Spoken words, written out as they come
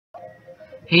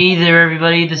Hey there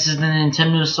everybody, this is the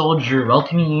Nintendo Soldier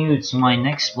welcoming you to my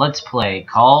next Let's Play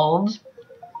called...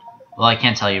 Well, I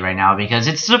can't tell you right now because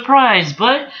it's a surprise,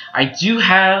 but I do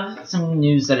have some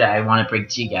news that I want to bring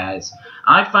to you guys.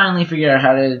 I finally figured out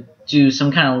how to do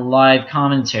some kind of live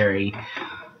commentary.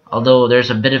 Although there's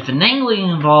a bit of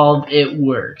finagling involved, it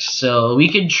works, so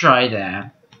we could try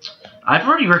that. I've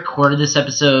already recorded this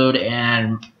episode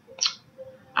and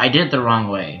I did it the wrong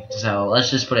way, so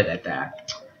let's just put it at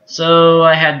that. So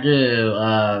I had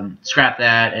to scrap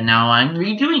that, and now I'm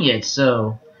redoing it.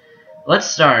 So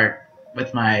let's start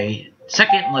with my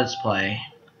second Let's Play.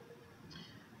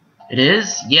 It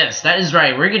is? Yes, that is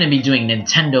right. We're going to be doing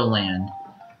Nintendo Land.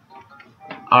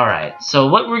 Alright, so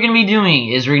what we're going to be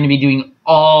doing is we're going to be doing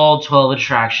all 12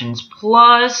 attractions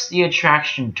plus the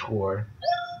attraction tour.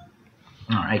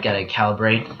 Alright, gotta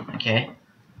calibrate. Okay.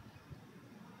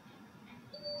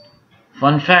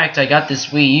 Fun fact, I got this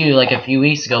Wii U like a few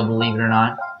weeks ago, believe it or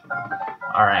not.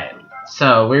 Alright,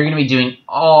 so we're going to be doing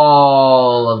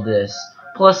all of this,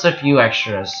 plus a few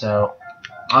extras, so...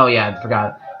 Oh yeah, I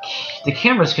forgot. The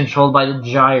camera's controlled by the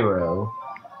gyro.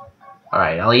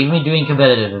 Alright, I'll even be doing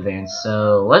competitive events,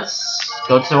 so let's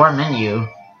go to our menu.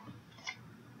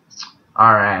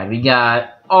 Alright, we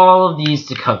got all of these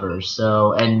to cover,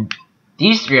 so... And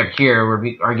these three up here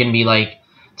are going to be, like,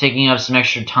 taking up some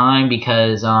extra time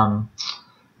because,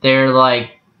 they're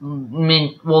like,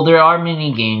 well, there are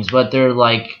mini games, but they're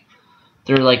like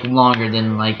longer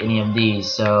than like any of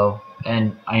these. So,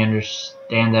 and I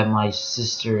understand that my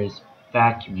sister is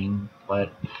vacuuming,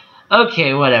 but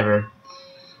okay, whatever.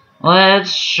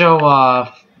 Let's show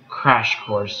off Crash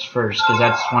Course first, because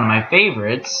that's one of my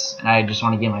favorites, and I just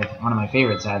want to get one of my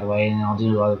favorites out of the way, and I'll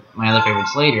do my other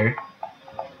favorites later.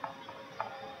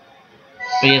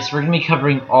 But yes, we're going to be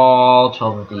covering all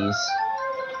 12 of these.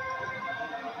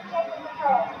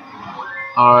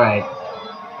 Alright.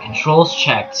 Controls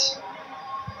checked.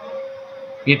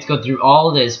 We have to go through all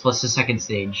of this plus the second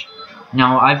stage.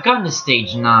 Now, I've gotten to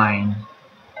stage 9.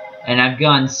 And I've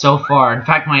gone so far. In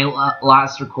fact, my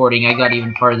last recording, I got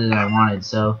even farther than I wanted.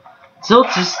 So, till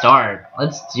to start.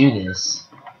 Let's do this.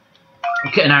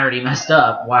 Okay, and I already messed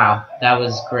up. Wow, that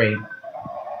was great.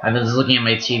 I was looking at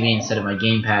my TV instead of my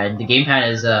gamepad. The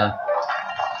gamepad is a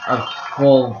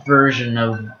full version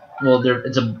of, well,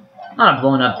 it's not a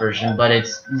blown up version, but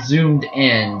it's zoomed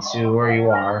in to where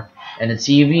you are. And the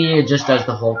TV, it just does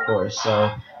the whole course.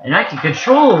 So, and I can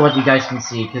control what you guys can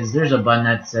see because there's a button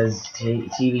that says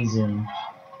TV zoom.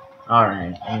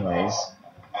 Alright, anyways.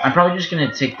 I'm probably just going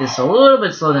to take this a little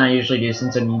bit slower than I usually do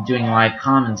since I'm doing live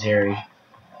commentary.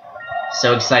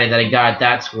 So excited that I got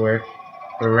that to work.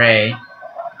 Hooray.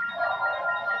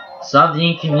 Solve the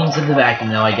inconvenience of the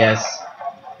vacuum, though, I guess.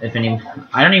 If any,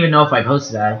 I don't even know if I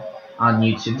posted that on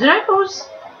YouTube. Did I post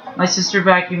my sister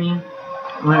vacuuming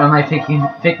on my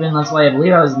Pikmin Let's Play? I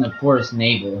believe I was in the Forest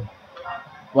Naval.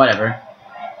 Whatever.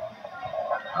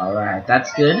 Alright,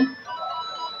 that's good.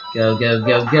 Go, go,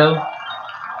 go, go.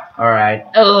 Alright.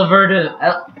 Elevator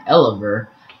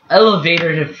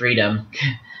to freedom.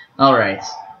 Alright.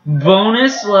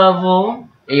 Bonus level.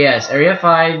 Yes, Area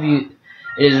 5.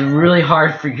 It is really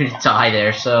hard for you to die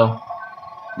there, so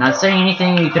not saying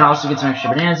anything. You could also get some extra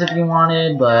bananas if you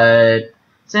wanted, but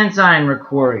since I'm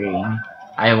recording,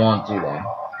 I won't do that.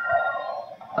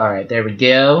 Alright, there we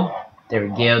go. There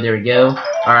we go, there we go.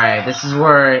 Alright, this is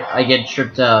where I get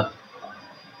tripped up.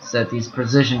 Set these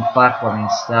precision platforming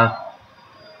stuff.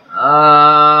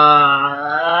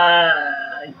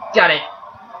 Got it.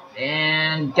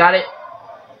 And got it.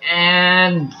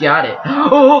 And got it.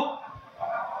 Oh!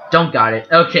 Don't got it.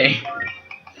 Okay.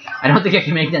 I don't think I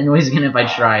can make that noise again if I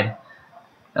tried.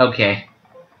 Okay.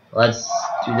 Let's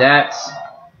do that.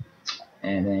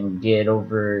 And then get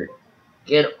over.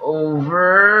 Get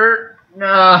over.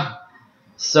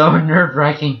 So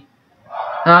nerve-wracking.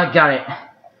 Got it.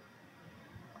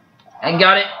 And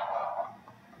got it.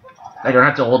 I don't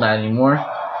have to hold that anymore.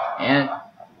 And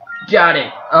got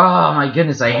it. Oh my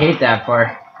goodness, I hate that part.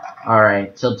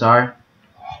 Alright, tilt R.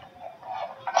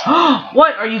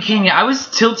 What? Are you kidding me? I was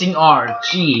tilting R.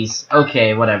 Jeez.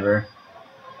 Okay, whatever.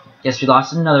 Guess we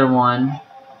lost another one.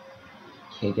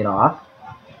 Okay, get off.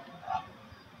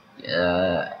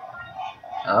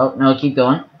 Oh, no, keep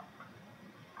going.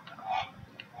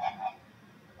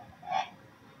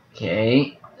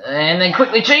 Okay. And then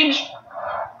quickly change.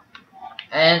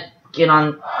 And get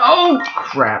on. Oh,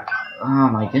 crap. Oh,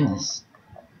 my goodness.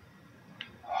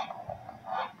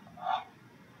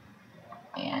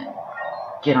 And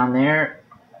get on there.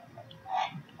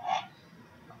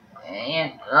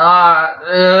 And,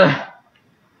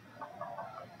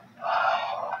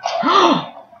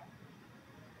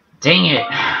 Dang it.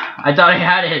 I thought I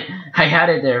had it. I had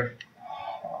it there.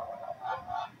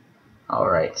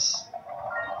 Alright.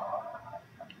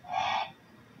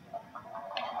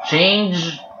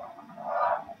 Change.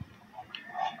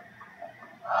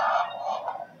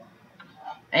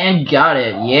 And got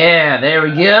it. Yeah, there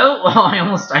we go. Oh, I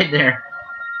almost died there.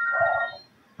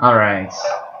 Alright.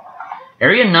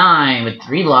 Area 9 with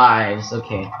 3 lives.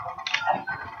 Okay.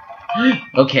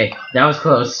 Okay, that was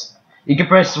close. You can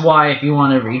press Y if you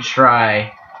want to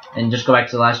retry. And just go back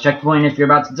to the last checkpoint if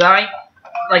you're about to die.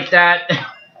 Like that.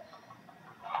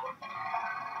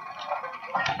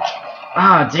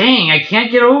 Ah, dang, I can't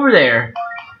get over there.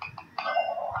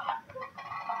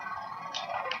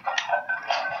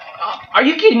 Are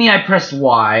you kidding me? I pressed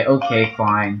Y. Okay,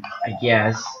 fine. I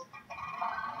guess.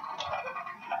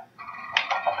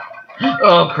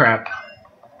 Oh, crap.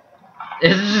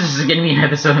 This is gonna be an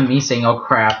episode of me saying, oh,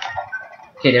 crap.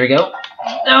 Okay, there we go.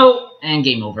 No! And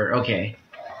game over. Okay.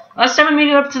 Last time I made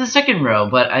it up to the second row,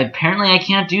 but apparently I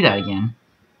can't do that again.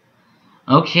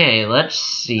 Okay, let's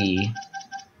see.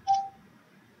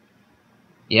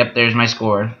 Yep, there's my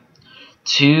score.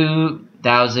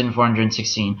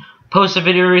 2,416. Post a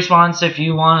video response if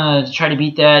you want to try to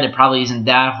beat that. It probably isn't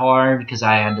that hard because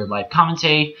I had to live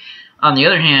commentate. On the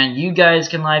other hand, you guys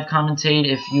can live commentate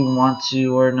if you want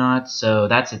to or not, so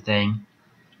that's a thing.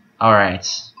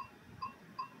 Alright.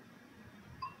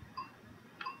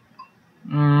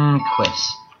 Quit.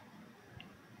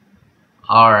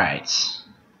 Alright.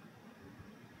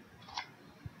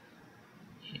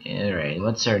 Alright,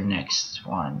 what's our next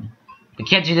one? We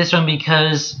can't do this one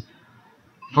because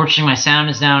fortunately my sound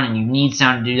is down and you need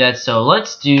sound to do that, so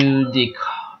let's do the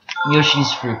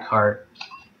Yoshi's Fruit Cart.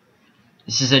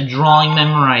 This is a drawing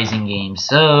memorizing game,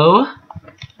 so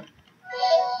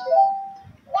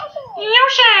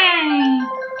Yoshi!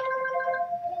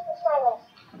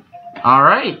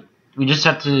 Alright, we just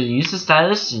have to use the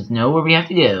stylus to know where we have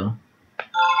to go.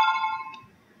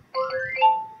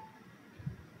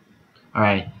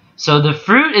 Alright, so the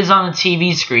fruit is on the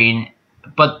TV screen,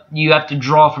 but you have to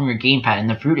draw from your gamepad, and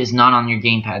the fruit is not on your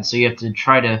gamepad, so you have to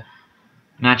try to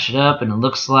match it up, and it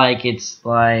looks like it's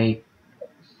like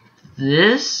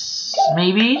this,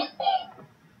 maybe?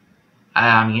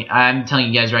 I'm telling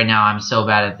you guys right now, I'm so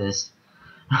bad at this.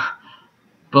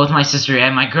 Both my sister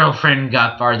and my girlfriend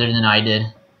got farther than I did.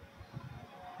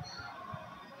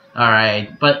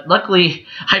 Alright, but luckily,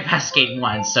 I passed gate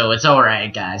 1, so it's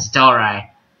alright, guys. It's alright.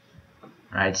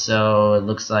 Alright, so it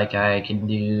looks like I can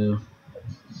do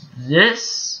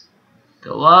this,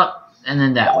 go up, and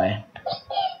then that way.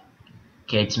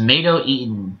 Okay, tomato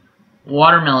eaten,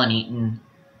 watermelon eaten,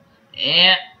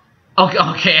 and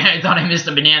okay, I thought I missed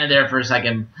a banana there for a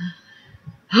second.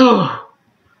 Whew.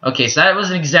 Okay, so that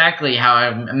wasn't exactly how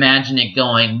I imagined it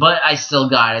going, but I still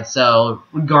got it, so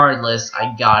regardless,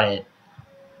 I got it.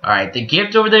 Alright, the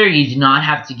gift over there you do not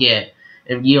have to get.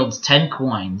 It yields 10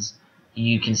 coins.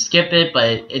 You can skip it,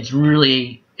 but it's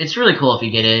really cool if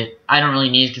you get it. I don't really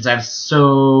need it because I have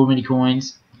so many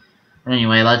coins. But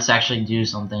anyway, let's actually do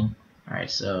something.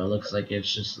 Alright, so it looks like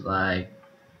it's just like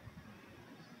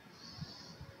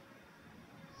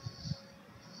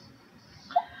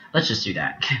let's just do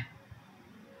that.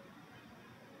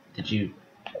 Did you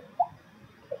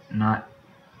not?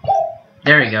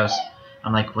 There he goes.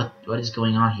 I'm like, what is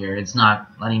going on here? It's not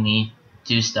letting me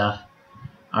do stuff.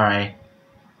 Alright.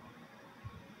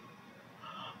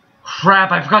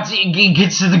 Crap, I forgot to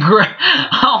get to the grape.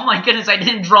 Oh my goodness, I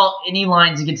didn't draw any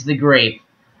lines to get to the grape.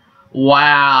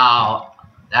 Wow.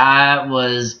 That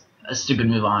was a stupid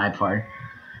move on my part.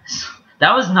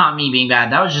 That was not me being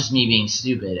bad, that was just me being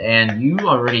stupid. And you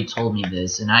already told me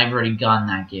this, and I've already gotten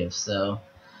that gift, so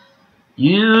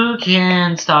you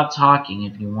can stop talking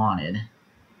if you wanted.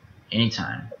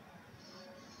 Anytime.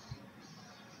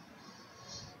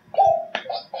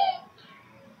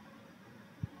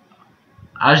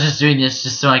 I was just doing this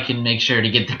just so I can make sure to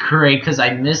get the grade because I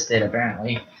missed it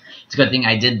apparently. It's a good thing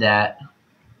I did that.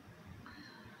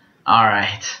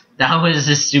 Alright. That was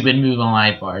a stupid move on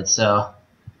my part, so.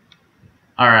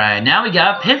 Alright, now we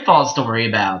got pitfalls to worry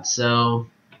about. So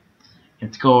you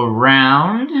have to go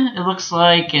around, it looks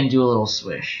like, and do a little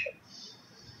swish.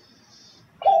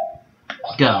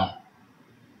 Go.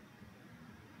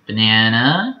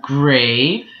 Banana,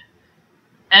 grape,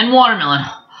 and watermelon.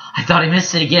 I thought I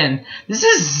missed it again. This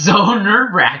is so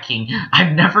nerve-wracking.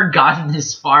 I've never gotten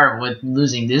this far with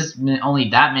losing only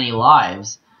that many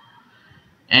lives.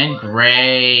 And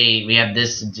great, we have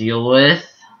this to deal with.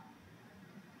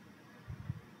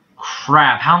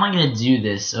 Crap, how am I gonna do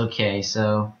this? Okay,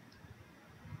 so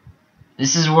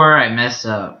this is where I mess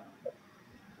up.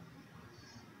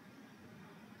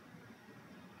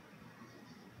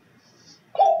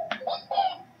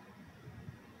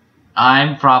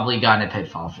 I'm probably got in a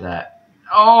pitfall for that.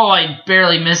 Oh, I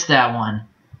barely missed that one.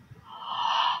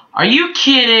 Are you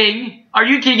kidding? Are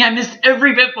you kidding? I missed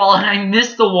every pitfall and I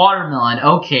missed the watermelon.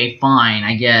 Okay, fine,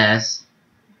 I guess.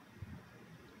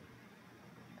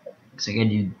 Looks like I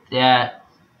do that.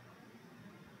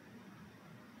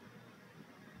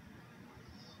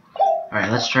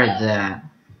 Alright, let's try that.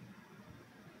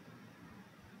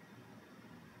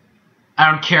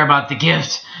 I don't care about the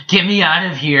gift. Get me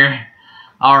out of here.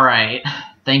 Alright.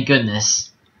 Thank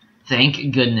goodness.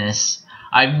 Thank goodness.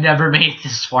 I've never made it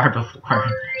this far before.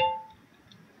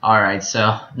 Alright,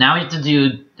 so now we have to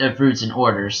do the fruits in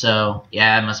order. So,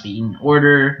 yeah, it must be in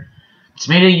order.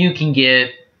 Tomato you can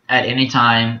get at any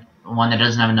time. One that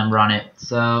doesn't have a number on it.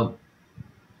 So,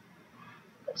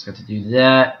 let's got to do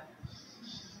that.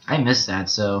 I missed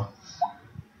that, so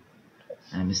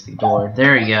I missed the door.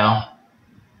 There we go.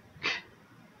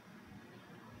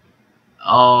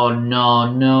 Oh,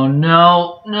 no, no,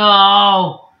 no,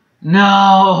 no,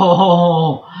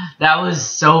 no. That was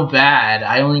so bad.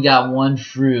 I only got one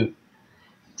fruit.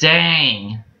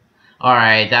 Dang.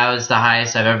 Alright, that was the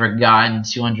highest I've ever gotten,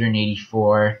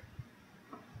 284.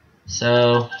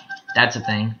 So, that's a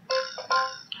thing.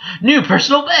 New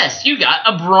personal best! You got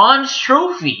a bronze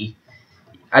trophy!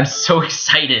 I'm so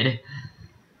excited.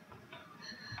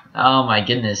 Oh my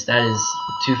goodness, that is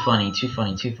too funny, too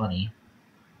funny, too funny.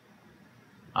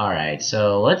 Alright,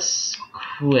 so let's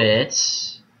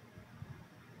quit.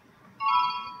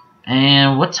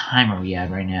 And what time are we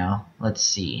at right now? Let's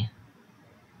see.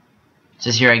 It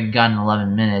says here I got in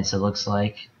 11 minutes, it looks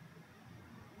like.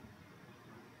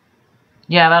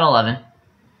 Yeah, about 11.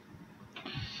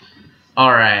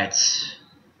 Alright.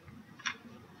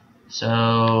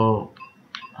 So,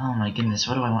 oh my goodness,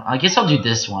 what do I want? I guess I'll do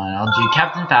this one. I'll do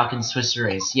Captain Falcon's Twister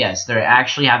Race. Yes, they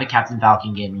actually have a Captain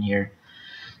Falcon game in here.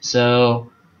 So,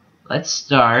 let's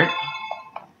start.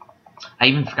 I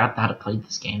even forgot how to play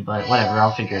this game, but whatever,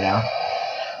 I'll figure it out.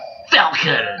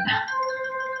 Falcon!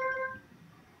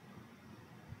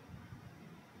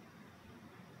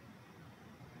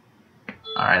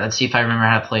 Alright, let's see if I remember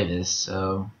how to play this,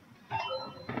 so...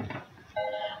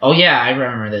 Oh yeah, I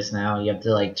remember this now. You have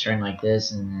to like turn like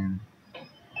this and then...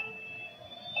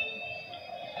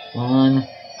 One...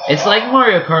 It's like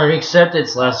Mario Kart, except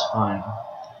it's less fun.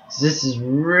 This is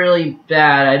really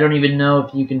bad. I don't even know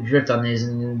if you can drift on these,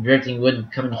 and drifting would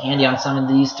come in handy on some of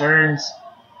these turns.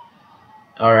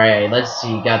 Alright, let's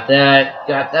see. Got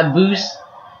that boost.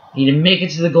 Need to make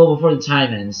it to the goal before the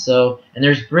time ends. So, and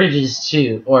there's bridges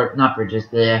too, or not bridges.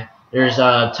 There's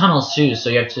tunnels too. So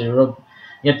you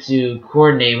have to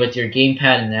coordinate with your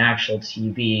gamepad and the actual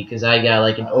TV. Because I got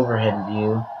like an overhead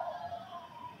view.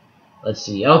 Let's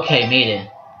see. Okay, made it.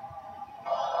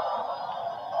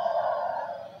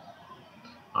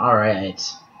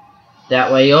 Alright.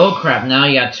 That way, oh crap, now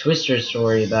you got Twister's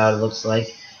story about it, looks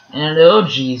like. And oh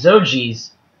geez, oh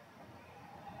geez.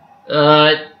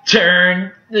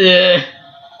 Turn. Ugh.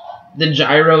 The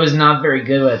gyro is not very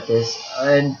good at this.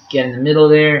 And get in the middle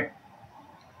there.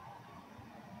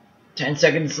 10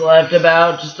 seconds left,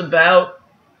 just about.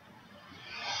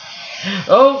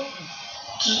 Oh!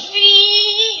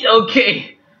 Gee,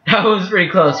 okay. That was pretty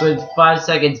close, with 5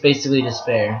 seconds basically to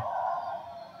spare.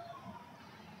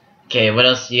 Okay, what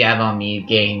else do you have on me,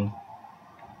 game?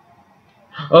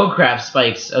 Oh crap,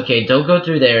 spikes. Okay, don't go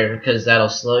through there, because that'll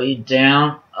slow you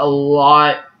down a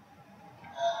lot.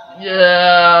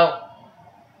 Yeah.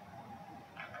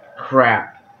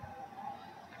 Crap.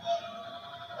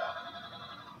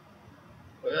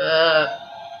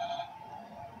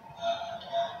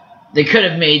 They could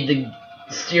have made the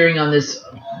steering on this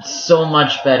so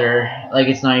much better. Like,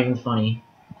 it's not even funny.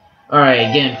 Alright,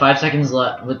 again, 5 seconds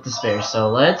left with the spare, so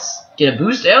let's get a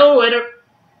boost. Oh,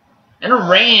 and a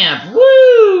ramp!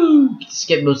 Woo!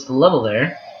 Skip most of the level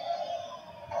there.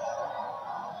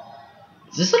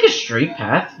 Is this like a straight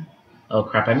path? Oh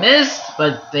crap, I missed,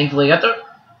 but thankfully I got the...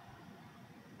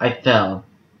 I fell.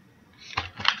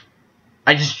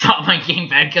 I just dropped my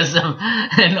gamepad because of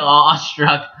an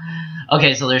awestruck.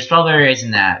 Okay, so there's 12 areas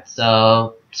in that,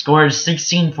 so score is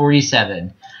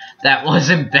 1647. That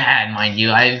wasn't bad, mind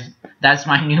you. That's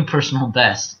my new personal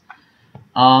best.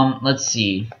 Let's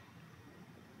see.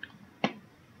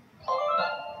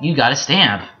 You got a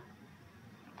stamp.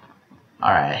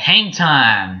 Alright, hang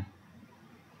time.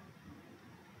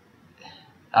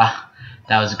 That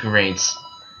was great.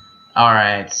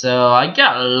 Alright, so I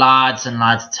got lots and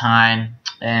lots of time.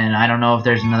 And I don't know if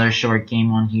there's another short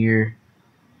game on here.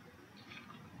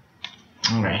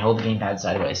 Alright, hold the gamepad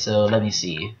sideways. So let me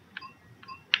see.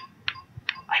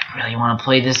 I really want to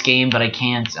play this game, but I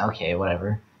can't. Okay,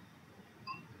 whatever.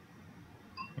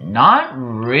 Not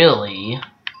really.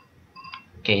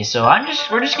 Okay, so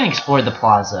we're just gonna explore the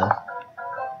plaza.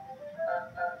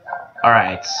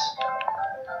 Alright.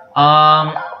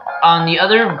 On the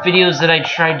other videos that I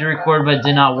tried to record but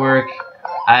did not work,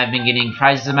 I've been getting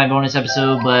prizes in my bonus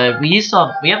episode, but we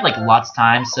have like lots of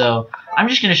time, so I'm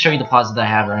just gonna show you the plaza that I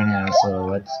have right now.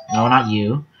 So no, not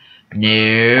you.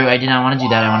 No, I did not want to do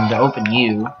that. I wanted to open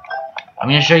you. I'm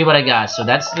gonna show you what I got. So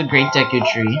that's the Great Deku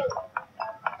Tree.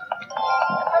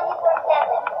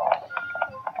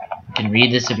 You can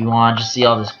read this if you want. Just see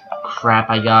all this crap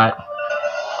I got.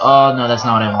 Oh no, that's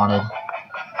not what I wanted.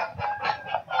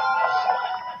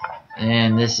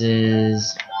 And this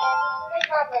is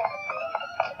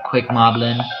Quick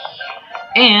Moblin.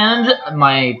 And one of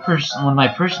my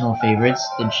personal favorites,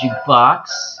 the jukebox.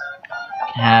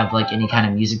 Can have like any kind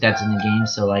of music that's in the game.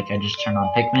 So like I just turn on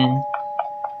Pikmin.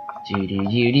 Do do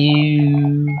do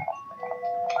do.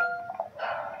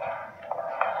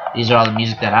 These are all the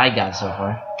music that I got so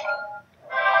far.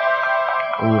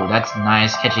 Ooh, that's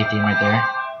nice, catchy theme right there.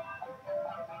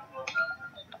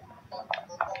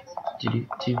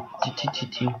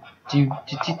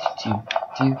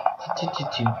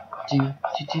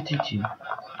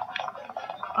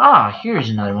 Ah, here's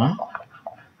another one.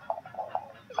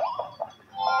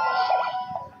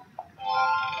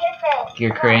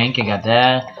 Gear Crank, I got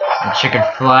that. A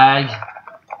checkered flag.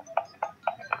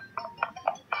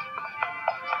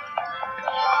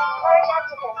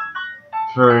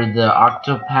 For the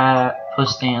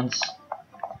octopus dance.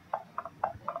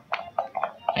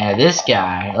 Yeah, this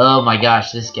guy. Oh my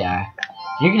gosh, this guy.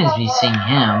 You're gonna be seeing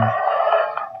him.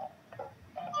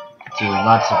 Do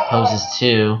lots of poses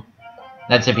too.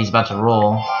 That's if he's about to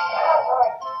roll.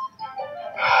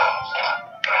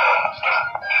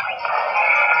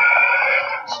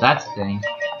 So that's the thing.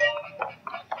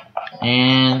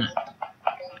 And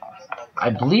I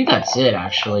believe that's it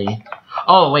actually.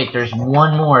 Oh wait, there's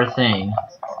one more thing.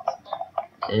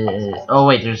 Oh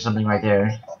wait, there's something right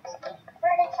there.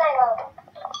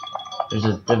 There's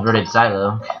a diverted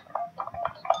silo.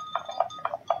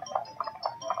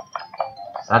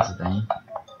 So that's the thing.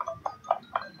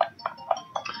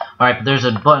 Alright, but there's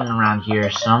a button around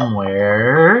here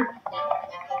somewhere.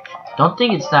 Don't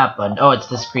think it's that button. Oh, it's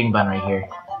this green button right here.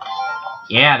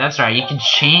 Yeah, that's right. You can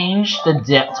change the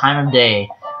time of day.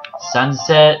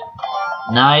 Sunset,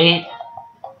 night,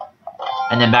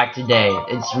 and then back to day.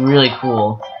 It's really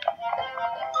cool.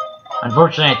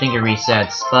 Unfortunately, I think it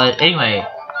resets. But anyway,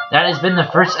 that has been the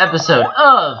first episode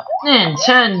of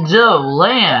Nintendo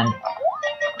Land.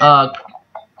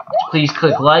 Please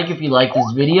click like if you like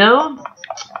this video.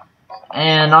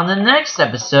 And on the next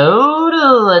episode,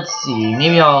 let's see.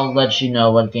 Maybe I'll let you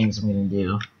know what games I'm going to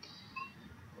do.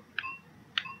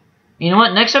 You know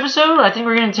what? Next episode, I think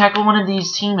we're going to tackle one of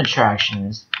these team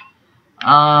attractions.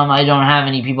 I don't have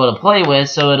any people to play with,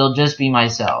 so it'll just be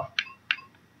myself.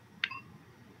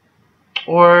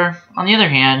 Or, on the other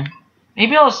hand,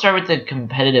 maybe I'll start with the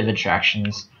competitive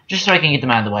attractions, just so I can get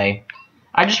them out of the way.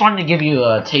 I just wanted to give you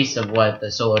a taste of what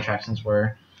the solo attractions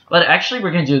were. But actually,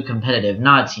 we're going to do competitive,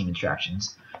 not team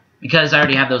attractions. Because I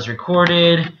already have those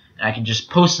recorded, and I can just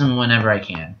post them whenever I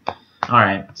can.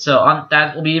 Alright, so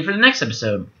that will be it for the next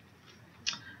episode.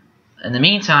 In the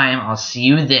meantime, I'll see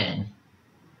you then.